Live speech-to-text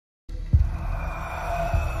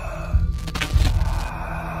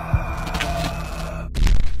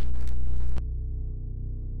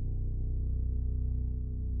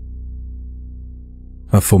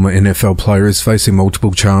A former NFL player is facing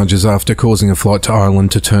multiple charges after causing a flight to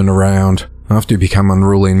Ireland to turn around, after he became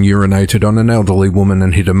unruly and urinated on an elderly woman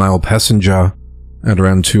and hit a male passenger. At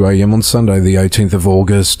around 2 a.m. on Sunday the 18th of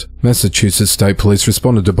August, Massachusetts State Police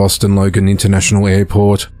responded to Boston Logan International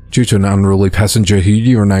Airport due to an unruly passenger who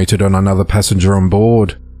urinated on another passenger on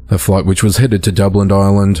board. The flight, which was headed to Dublin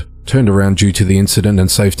Ireland, turned around due to the incident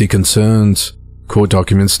and safety concerns. Court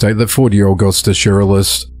documents state that 40-year-old Gosder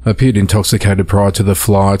Cherilus appeared intoxicated prior to the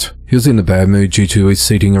flight. He was in a bad mood due to his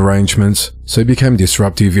seating arrangements, so he became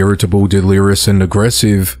disruptive, irritable, delirious and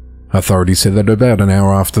aggressive. Authorities said that about an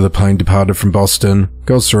hour after the plane departed from Boston,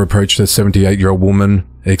 Gosder approached a 78-year-old woman,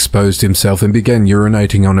 exposed himself and began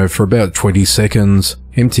urinating on her for about 20 seconds,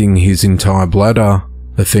 emptying his entire bladder.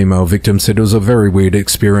 The female victim said it was a very weird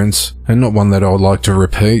experience, and not one that I would like to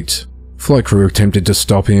repeat. Flight crew attempted to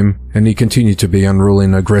stop him, and he continued to be unruly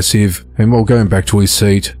and aggressive, and while going back to his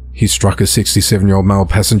seat, he struck a 67-year-old male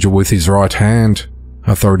passenger with his right hand.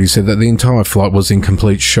 Authorities said that the entire flight was in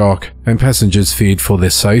complete shock, and passengers feared for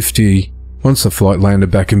their safety. Once the flight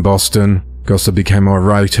landed back in Boston, Gosder became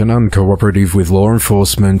irate and uncooperative with law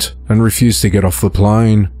enforcement, and refused to get off the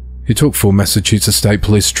plane. It took 4 Massachusetts State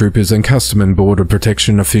Police troopers and Customs and Border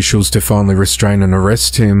Protection officials to finally restrain and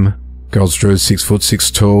arrest him. Gosder is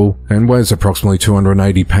 6'6" tall and weighs approximately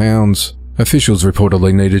 280 pounds. Officials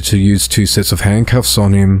reportedly needed to use 2 sets of handcuffs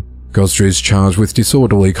on him. Gosder is charged with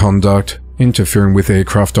disorderly conduct, interfering with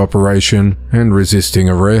aircraft operation, and resisting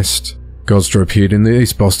arrest. Gosder appeared in the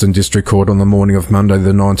East Boston District Court on the morning of Monday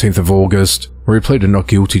the 19th of August, where he pleaded not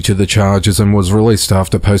guilty to the charges and was released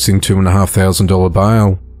after posting $2,500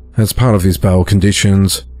 bail. As part of his bail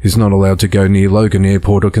conditions, he's not allowed to go near Logan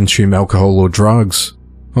Airport or consume alcohol or drugs.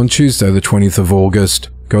 On Tuesday the 20th of August,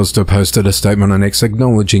 Gosder posted a statement on X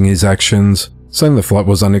acknowledging his actions, saying the flight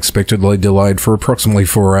was unexpectedly delayed for approximately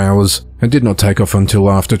 4 hours and did not take off until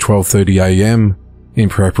after 12:30 a.m. In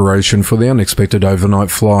preparation for the unexpected overnight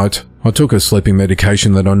flight, I took a sleeping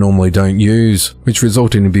medication that I normally don't use, which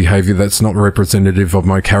resulted in behaviour that's not representative of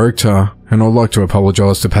my character, and I'd like to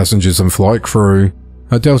apologise to passengers and flight crew.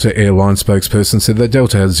 A Delta Airlines spokesperson said that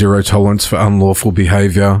Delta has zero tolerance for unlawful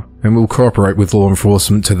behaviour and will cooperate with law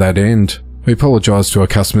enforcement to that end. We apologise to our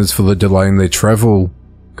customers for the delay in their travel.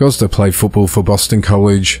 Gosder played football for Boston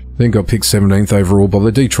College, then got picked 17th overall by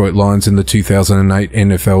the Detroit Lions in the 2008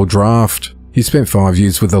 NFL Draft. He spent 5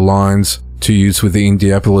 years with the Lions, 2 years with the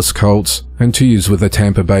Indianapolis Colts, and 2 years with the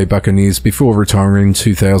Tampa Bay Buccaneers before retiring in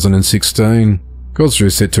 2016. Gosder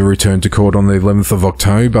is set to return to court on the 11th of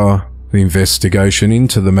October. The investigation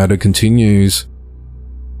into the matter continues.